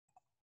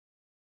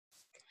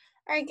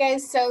All right,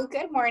 guys, so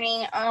good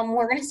morning.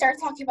 We're going to start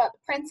talking about the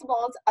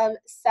principles of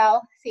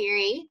cell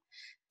theory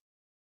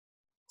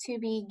to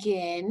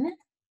begin.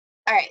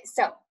 All right,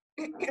 so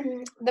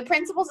the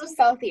principles of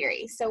cell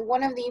theory. So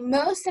one of the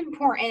most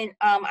important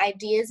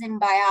ideas in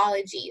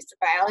biology, so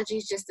biology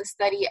is just the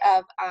study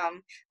of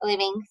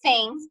living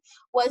things,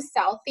 was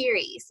cell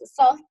theory. So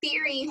cell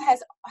theory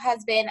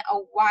has been a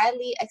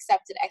widely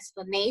accepted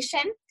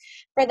explanation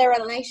for the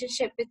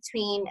relationship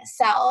between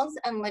cells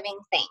and living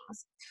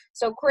things.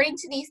 So according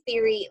to these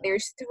theory,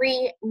 there's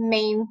three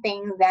main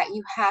things that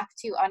you have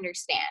to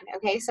understand,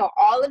 okay? So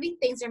all living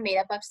things are made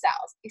up of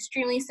cells.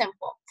 Extremely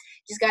simple.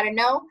 You just got to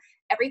know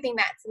everything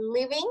that's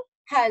living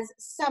has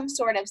some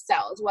sort of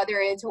cells, whether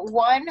it's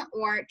one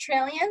or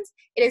trillions.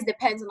 It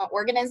depends on the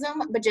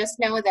organism, but just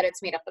know that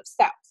it's made up of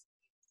cells.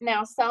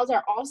 Now, cells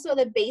are also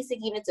the basic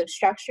units of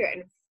structure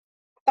and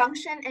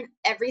function in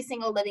every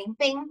single living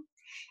thing,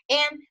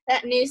 and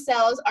that new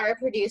cells are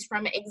produced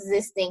from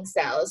existing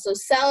cells. So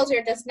cells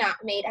are just not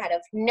made out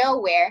of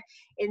nowhere.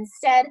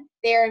 Instead,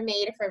 they are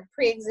made from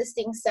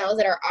pre-existing cells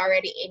that are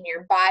already in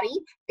your body.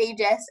 They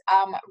just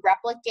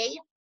replicate.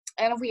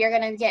 And we are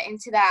going to get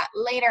into that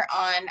later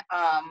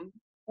on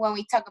when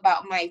we talk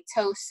about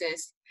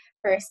mitosis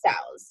for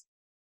cells.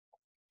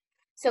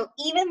 So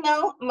even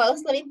though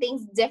most living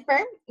things differ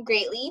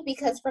greatly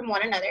because from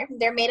one another,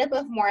 they're made up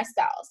of more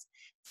cells.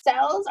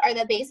 Cells are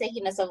the basic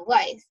units of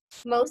life.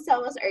 Most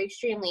cells are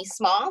extremely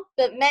small,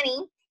 but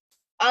many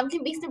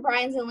can be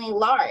surprisingly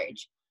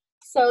large.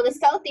 So the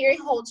cell theory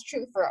holds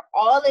true for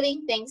all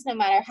living things, no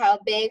matter how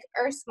big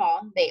or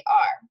small they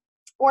are.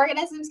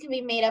 Organisms can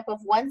be made up of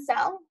one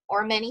cell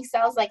or many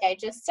cells, like I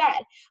just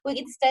said. We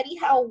can study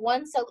how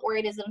one-celled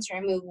organisms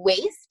remove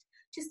waste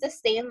to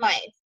sustain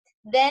life.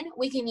 Then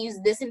we can use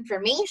this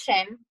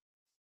information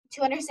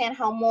to understand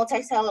how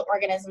multicellular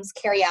organisms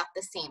carry out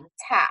the same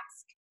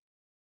task.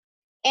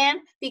 And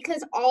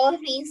because all of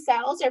these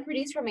cells are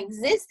produced from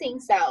existing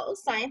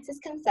cells, scientists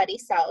can study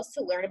cells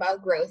to learn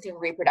about growth and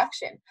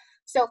reproduction.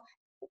 So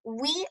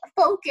we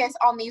focus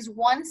on these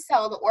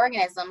one-celled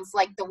organisms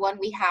like the one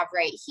we have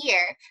right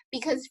here,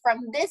 because from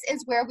this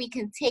is where we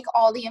can take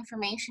all the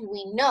information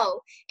we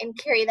know and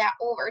carry that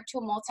over to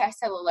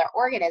multicellular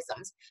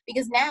organisms,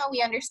 because now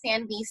we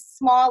understand these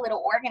small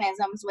little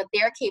organisms, what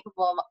they're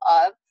capable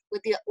of,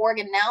 what the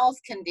organelles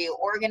can do.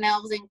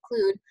 Organelles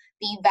include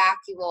the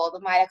vacuole, the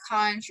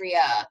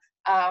mitochondria,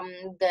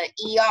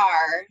 the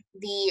ER,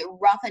 the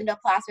rough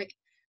endoplasmic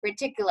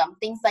reticulum,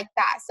 things like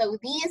that. So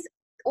these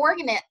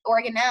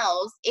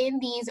organelles in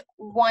these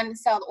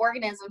one-celled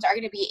organisms are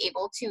going to be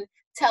able to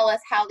tell us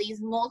how these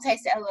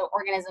multicellular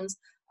organisms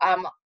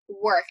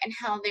work and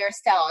how their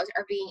cells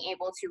are being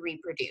able to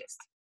reproduce.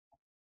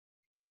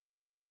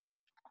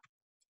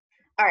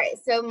 All right,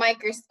 so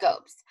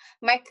microscopes.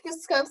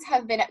 Microscopes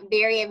have been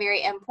very,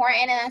 very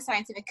important in the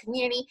scientific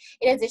community,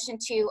 in addition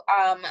to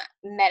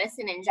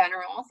medicine in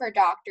general for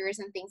doctors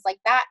and things like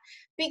that,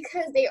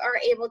 because they are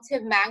able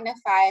to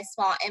magnify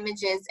small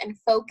images and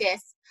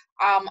focus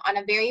on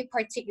a very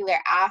particular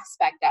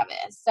aspect of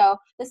it. So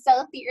the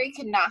cell theory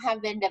could not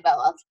have been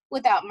developed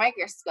without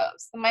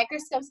microscopes. The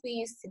microscopes we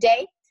use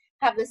today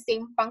have the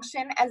same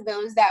function as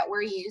those that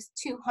were used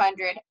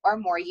 200 or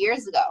more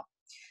years ago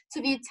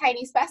to view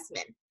tiny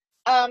specimens.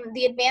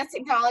 The advanced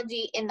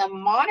technology in the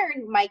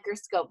modern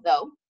microscope,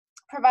 though,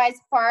 provides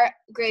far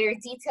greater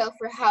detail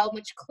for how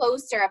much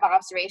closer of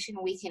observation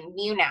we can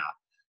view now.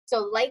 So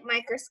light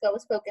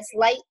microscopes focus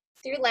light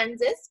through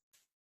lenses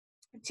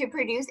to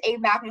produce a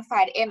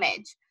magnified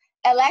image.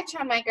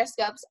 Electron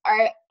microscopes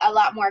are a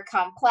lot more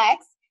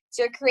complex.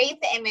 To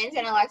create the image,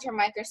 an electron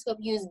microscope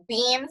uses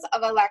beams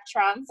of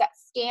electrons that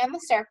scan the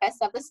surface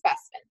of the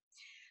specimen.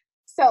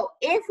 So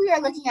if we are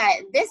looking at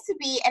it, this would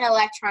be an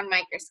electron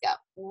microscope,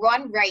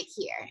 one right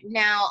here.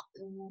 Now,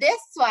 this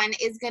one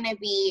is going to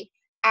be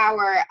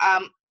our,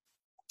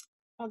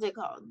 what's it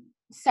called?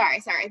 Sorry.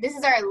 This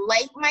is our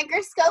light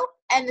microscope,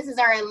 and this is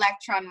our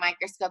electron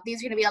microscope. These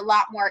are going to be a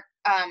lot more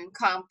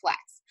complex.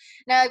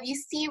 Now, if you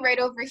see right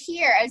over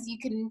here, as you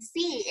can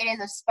see, it is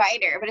a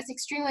spider, but it's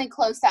extremely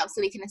close up,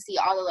 so we can see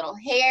all the little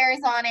hairs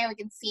on it. We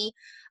can see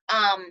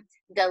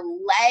the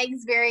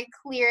legs very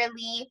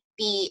clearly,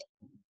 the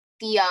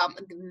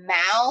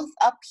mouth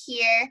up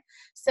here.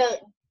 So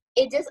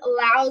it just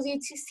allows you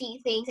to see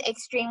things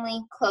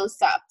extremely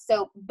close up.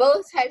 So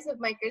both types of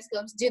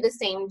microscopes do the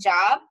same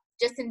job,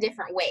 just in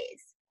different ways.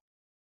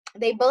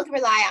 They both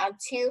rely on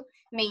two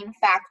main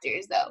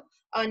factors, though,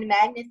 on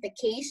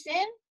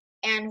magnification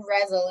and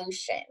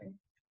resolution.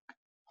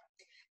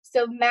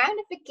 So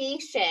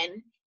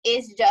magnification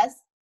is just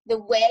the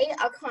way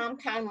a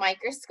compound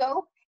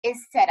microscope is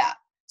set up.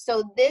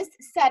 So this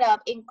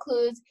setup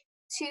includes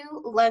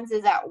two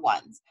lenses at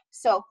once.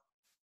 So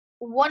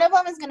one of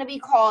them is going to be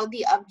called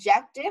the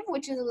objective,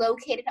 which is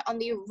located on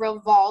the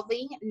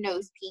revolving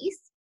nose piece.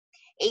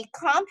 A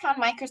compound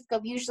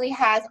microscope usually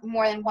has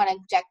more than one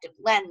objective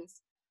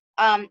lens.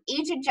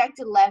 Each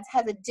objective lens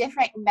has a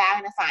different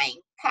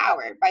magnifying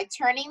power. By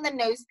turning the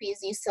nose piece,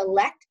 you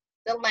select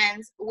the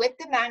lens with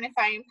the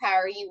magnifying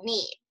power you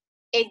need.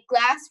 A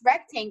glass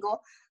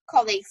rectangle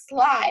called a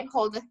slide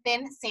holds a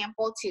thin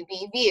sample to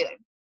be viewed.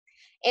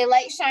 A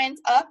light shines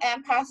up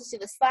and passes through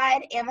the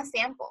slide and the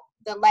sample.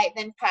 The light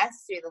then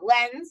passes through the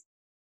lens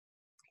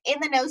in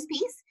the nose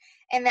piece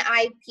and the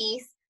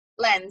eyepiece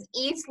lens.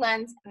 Each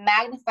lens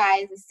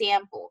magnifies the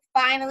sample.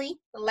 Finally,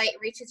 the light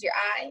reaches your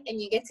eye and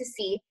you get to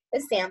see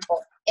the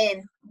sample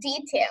in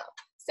detail.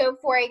 So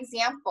for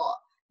example,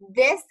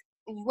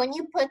 when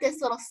you put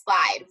this little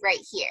slide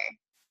right here,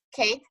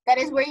 okay, that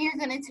is where you're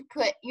going to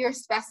put your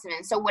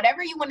specimen. So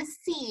whatever you want to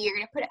see, you're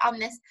going to put it on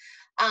this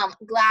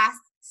glass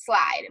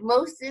slide.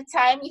 Most of the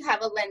time you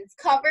have a lens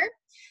cover.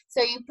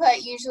 So you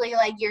put usually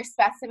like your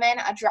specimen,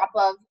 a drop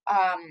of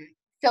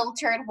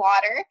filtered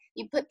water,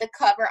 you put the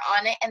cover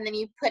on it, and then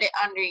you put it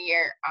under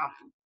your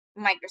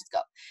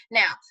microscope.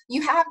 Now,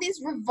 you have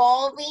these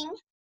revolving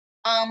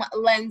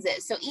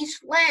lenses. So each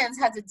lens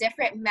has a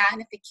different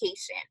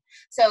magnification.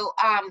 So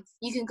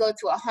you can go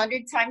to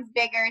 100 times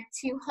bigger,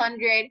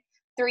 200,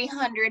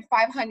 300,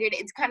 500.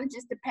 It kind of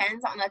just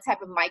depends on the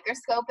type of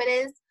microscope it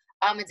is.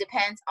 It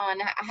depends on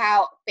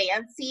how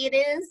fancy it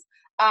is.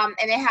 And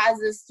it has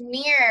this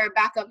mirror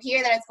back up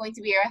here that is going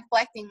to be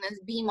reflecting this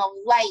beam of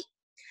light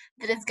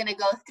that is going to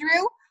go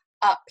through.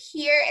 Up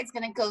here, it's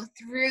going to go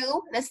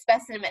through the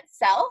specimen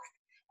itself,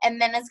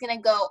 and then it's going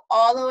to go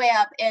all the way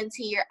up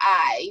into your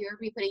eye. You're going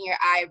to be putting your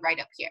eye right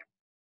up here.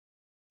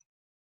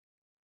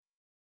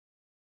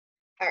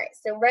 All right,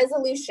 so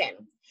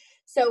resolution.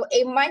 So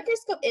a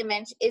microscope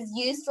image is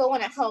useful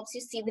when it helps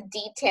you see the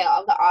detail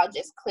of the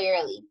objects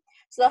clearly.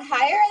 So the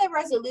higher the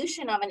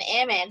resolution of an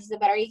image, the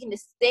better you can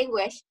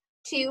distinguish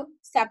two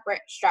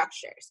separate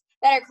structures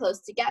that are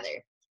close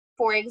together.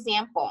 For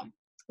example,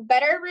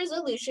 better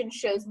resolution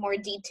shows more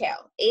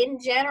detail. In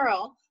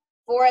general,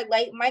 for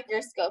light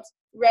microscopes,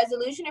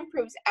 resolution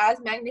improves as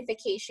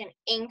magnification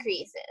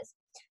increases.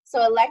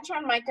 So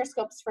electron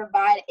microscopes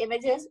provide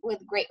images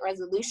with great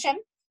resolution,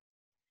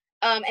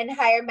 and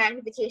higher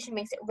magnification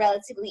makes it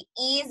relatively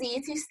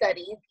easy to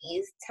study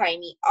these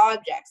tiny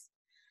objects.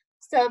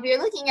 So if you're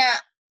looking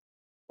at,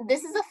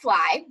 this is a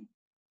fly,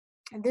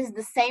 this is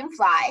the same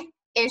fly,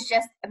 it's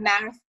just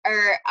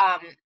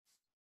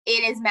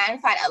it is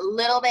magnified a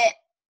little bit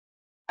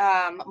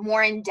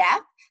more in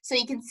depth, so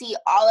you can see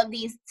all of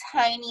these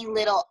tiny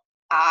little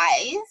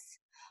eyes.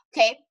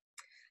 Okay,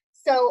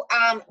 so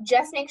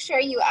just make sure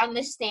you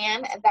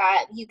understand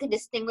that you can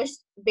distinguish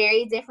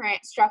very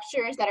different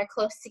structures that are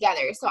close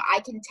together. So I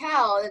can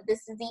tell that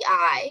this is the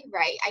eye,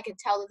 right? I can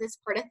tell that this is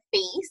part of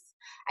face.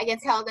 I can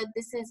tell that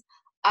this is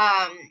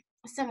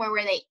somewhere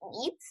where they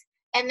eat.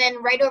 And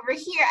then right over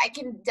here, I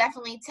can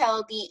definitely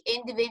tell the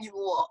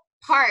individual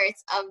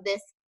parts of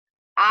this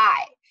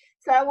eye.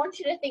 So I want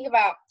you to think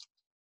about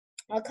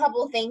a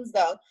couple of things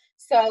though.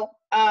 So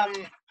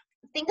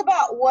think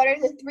about what are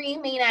the three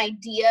main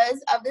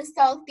ideas of the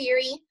cell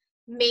theory.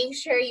 Make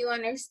sure you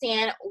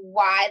understand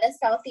why the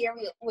cell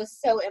theory was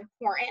so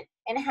important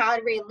and how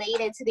it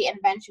related to the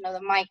invention of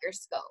the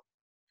microscope.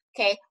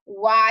 Okay,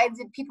 why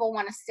did people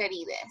want to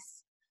study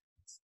this?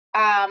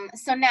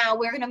 So now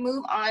we're going to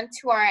move on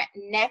to our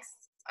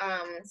next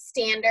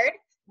standard.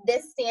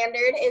 This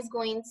standard is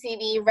going to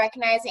be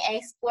recognizing and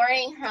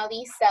exploring how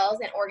these cells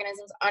and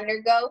organisms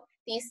undergo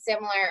these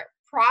similar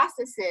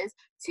processes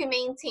to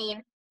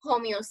maintain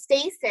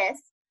homeostasis,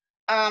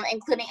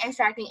 including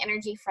extracting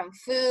energy from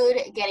food,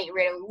 getting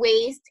rid of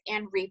waste,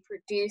 and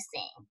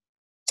reproducing.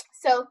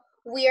 So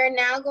we are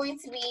now going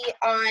to be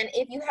on,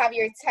 if you have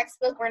your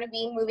textbook, we're going to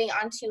be moving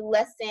on to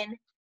lesson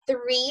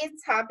 3,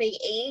 topic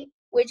 8,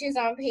 which is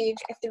on page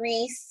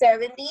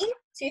 370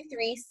 to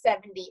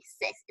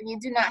 376. If you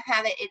do not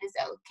have it, it is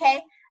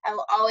okay. I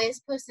will always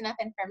post enough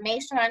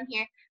information on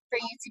here for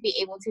you to be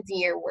able to do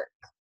your work.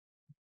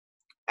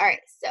 All right,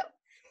 so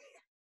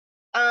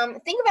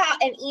think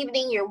about an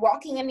evening, you're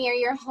walking near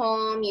your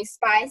home, you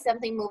spy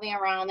something moving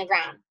around on the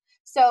ground.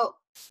 So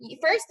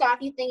first off,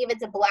 you think if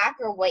it's a black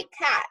or white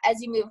cat.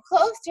 As you move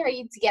close to her,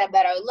 you to get a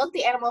better look,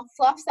 the animal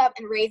fluffs up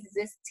and raises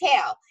its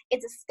tail.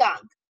 It's a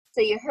skunk.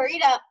 So you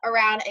hurried up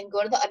around and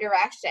go to the other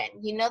direction.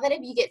 You know that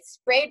if you get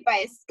sprayed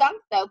by a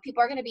skunk, though,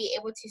 people are going to be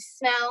able to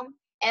smell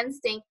and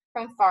stink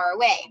from far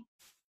away.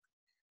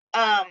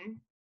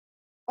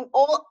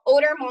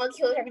 Odor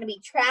molecules are going to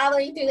be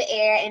traveling through the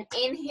air and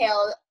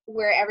inhaled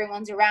where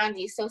everyone's around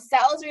you. So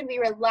cells are going to be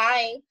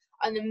relying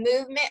on the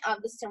movement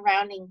of the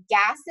surrounding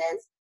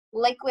gases,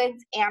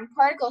 liquids, and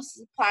particles to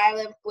supply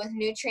them with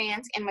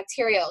nutrients and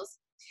materials.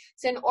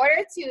 So in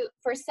order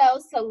for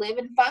cells to live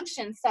and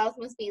function, cells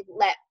must be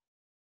let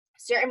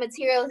certain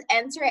materials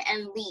enter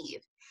and leave.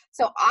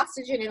 So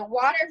oxygen and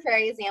water, for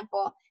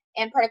example,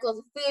 and particles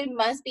of food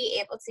must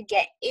be able to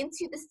get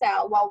into the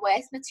cell, while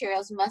waste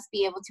materials must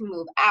be able to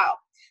move out.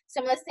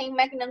 Some of the same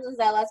mechanisms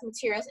that let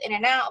materials in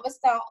and out of a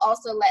cell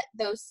also let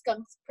those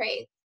skunk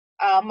spray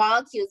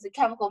molecules, the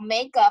chemical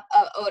makeup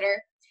of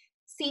odor,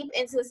 seep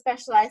into the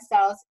specialized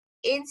cells,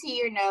 into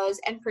your nose,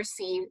 and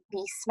perceive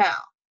the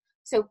smell.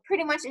 So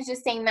pretty much it's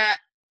just saying that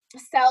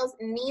cells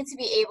need to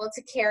be able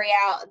to carry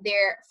out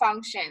their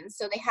functions.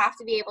 So they have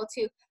to be able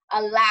to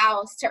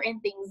allow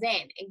certain things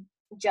in.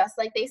 just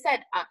like they said,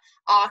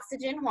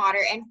 oxygen,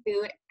 water, and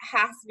food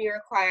has to be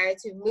required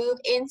to move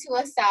into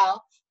a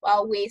cell,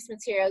 while waste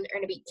materials are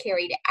going to be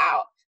carried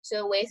out.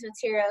 So waste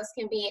materials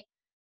can be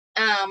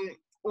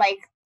like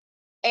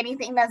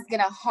anything that's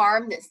going to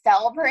harm the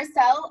cell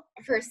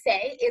per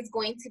se is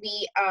going to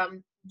be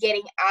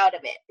getting out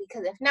of it,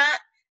 because if not,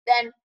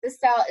 then the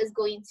cell is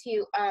going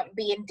to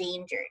be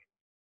endangered.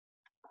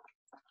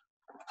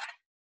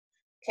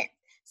 Okay,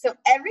 so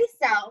every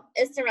cell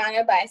is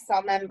surrounded by a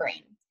cell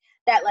membrane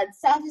that lets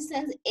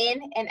substances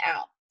in and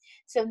out.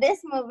 So this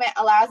movement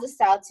allows the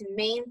cell to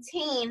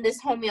maintain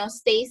this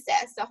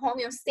homeostasis. So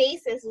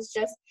homeostasis is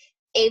just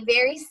a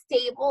very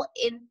stable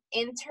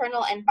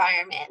internal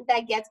environment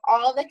that gets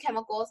all the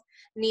chemicals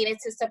needed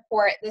to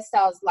support the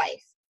cell's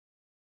life.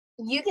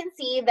 You can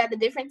see that the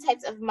different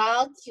types of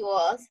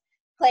molecules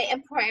play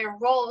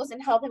important roles in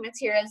helping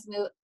materials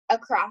move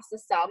across the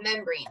cell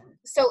membrane.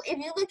 So if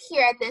you look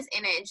here at this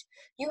image,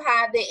 you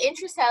have the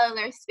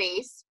intracellular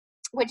space,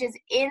 which is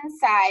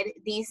inside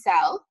the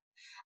cell,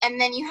 and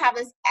then you have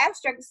this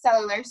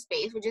extracellular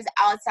space, which is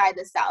outside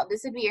the cell.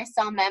 This would be your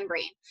cell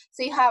membrane.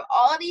 So you have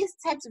all of these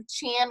types of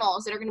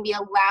channels that are going to be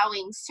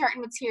allowing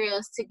certain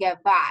materials to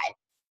get by.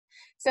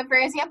 So for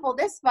example,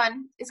 this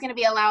one is going to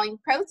be allowing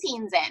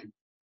proteins in.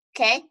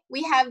 Okay,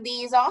 we have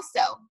these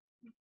also.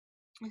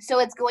 So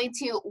it's going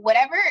to,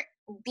 whatever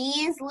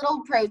these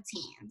little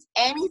proteins,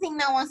 anything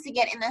that wants to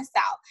get in the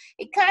cell,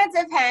 it kind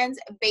of depends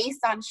based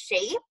on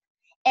shape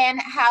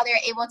and how they're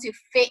able to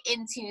fit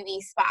into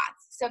these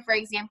spots. So for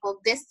example,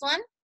 this one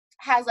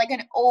has like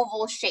an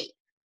oval shape.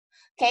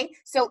 Okay,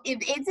 so if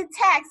it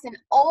detects an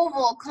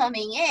oval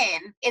coming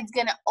in, it's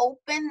gonna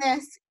open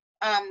this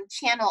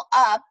channel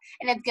up,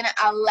 and it's gonna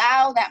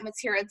allow that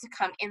material to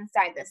come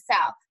inside the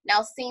cell.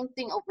 Now, same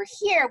thing over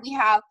here, we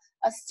have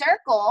a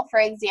circle, for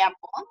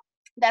example,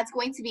 that's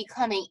going to be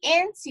coming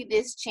into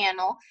this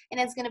channel, and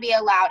it's gonna be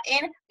allowed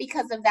in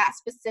because of that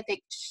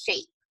specific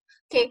shape.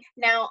 Okay,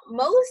 now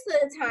most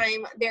of the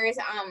time there's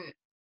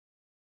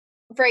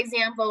for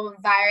example,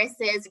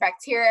 viruses,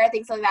 bacteria,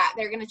 things like that,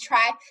 they're going to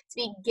try to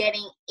be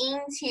getting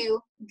into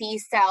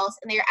these cells,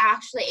 and they're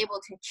actually able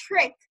to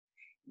trick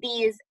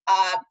these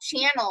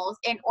channels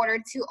in order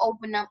to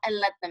open them and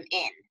let them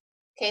in.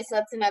 Okay, so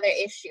that's another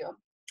issue.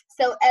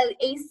 So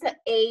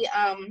a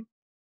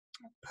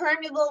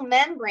permeable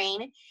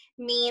membrane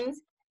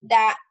means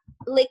that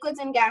liquids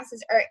and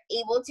gases are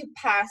able to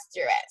pass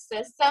through it.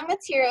 So some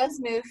materials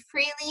move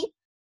freely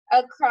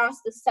across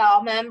the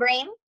cell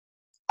membrane.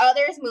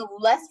 Others move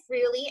less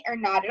freely or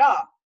not at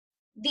all.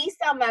 The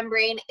cell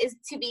membrane is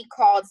to be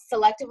called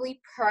selectively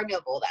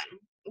permeable then,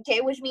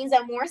 okay, which means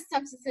that more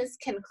substances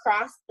can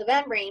cross the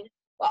membrane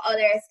while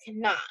others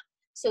cannot.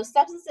 So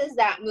substances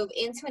that move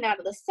into and out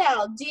of the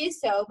cell do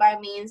so by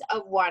means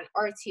of one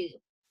or two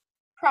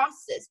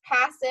processes,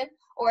 passive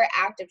or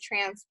active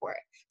transport.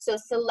 So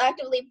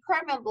selectively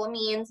permeable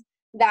means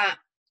that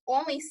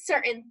only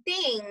certain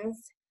things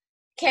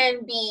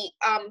can be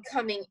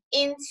coming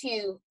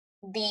into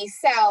the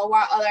cell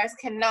while others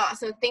cannot.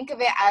 So think of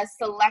it as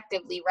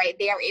selectively, right?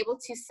 They are able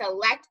to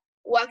select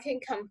what can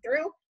come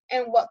through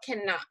and what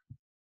cannot.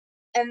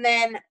 And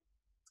then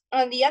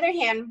on the other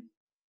hand,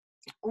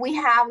 we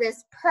have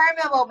this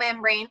permeable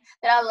membrane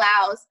that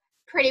allows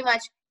pretty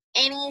much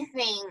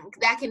anything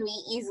that can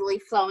be easily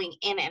flowing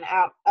in and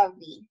out of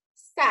the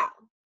cell.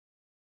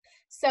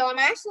 So I'm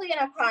actually going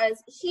to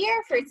pause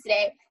here for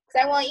today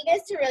because I want you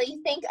guys to really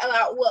think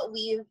about what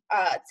we've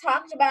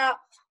talked about,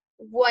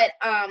 what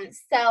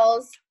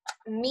cells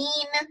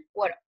mean,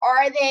 what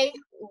are they,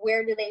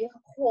 where do they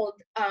hold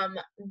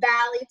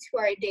value to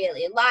our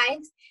daily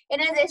lives.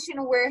 In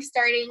addition, we're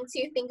starting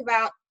to think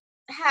about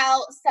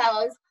how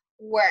cells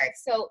work.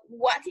 So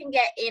what can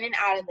get in and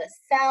out of the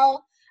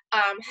cell?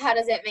 How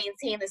does it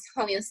maintain this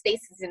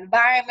homeostasis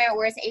environment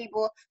where it's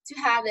able to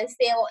have this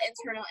stable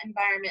internal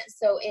environment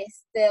so it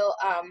still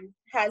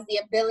has the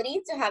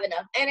ability to have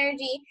enough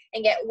energy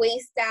and get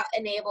waste out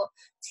and able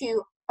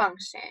to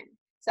function.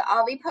 So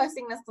I'll be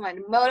posting this on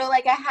Moto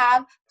like I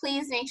have.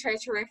 Please make sure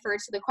to refer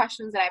to the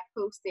questions that I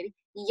posted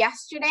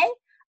yesterday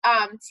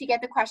to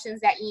get the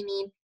questions that you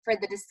need for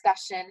the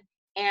discussion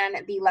and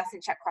the lesson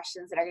check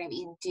questions that are going to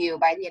be due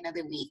by the end of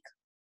the week.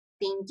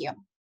 Thank you.